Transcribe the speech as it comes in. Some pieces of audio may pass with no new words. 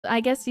I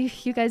guess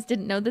you guys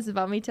didn't know this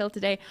about me till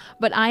today,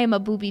 but I am a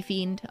booby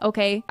fiend,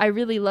 okay? I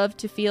really love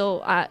to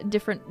feel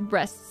different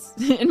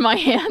breasts in my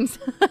hands.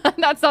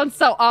 That sounds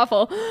so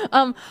awful.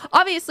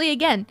 Obviously,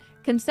 again,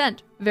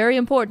 consent, very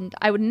important.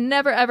 I would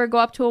never ever go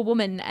up to a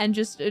woman and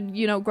just,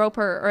 you know, grope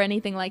her or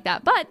anything like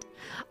that. But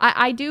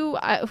I do,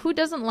 who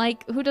doesn't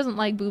like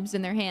boobs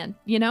in their hand,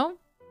 you know?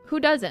 Who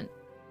doesn't?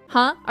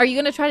 Huh? Are you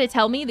gonna try to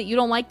tell me that you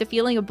don't like the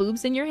feeling of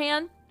boobs in your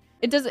hand?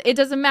 It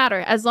doesn't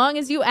matter. As long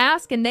as you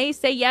ask and they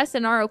say yes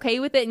and are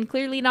okay with it and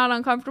clearly not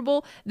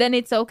uncomfortable, then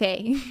it's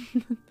okay.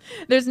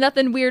 There's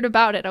nothing weird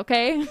about it,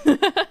 okay?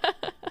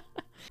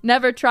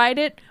 Never tried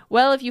it?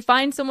 Well, if you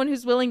find someone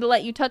who's willing to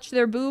let you touch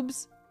their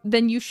boobs,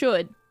 then you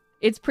should.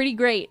 It's pretty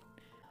great.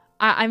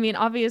 I mean,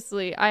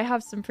 obviously, I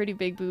have some pretty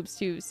big boobs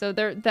too, so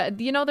they're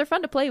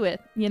fun to play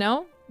with, you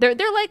know? They're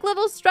like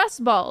little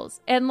stress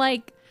balls, and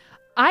like,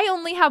 I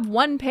only have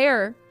one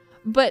pair,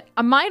 but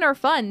mine are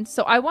fun,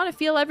 so I want to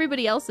feel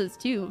everybody else's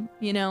too,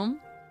 you know?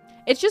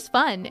 It's just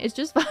fun. It's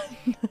just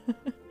fun.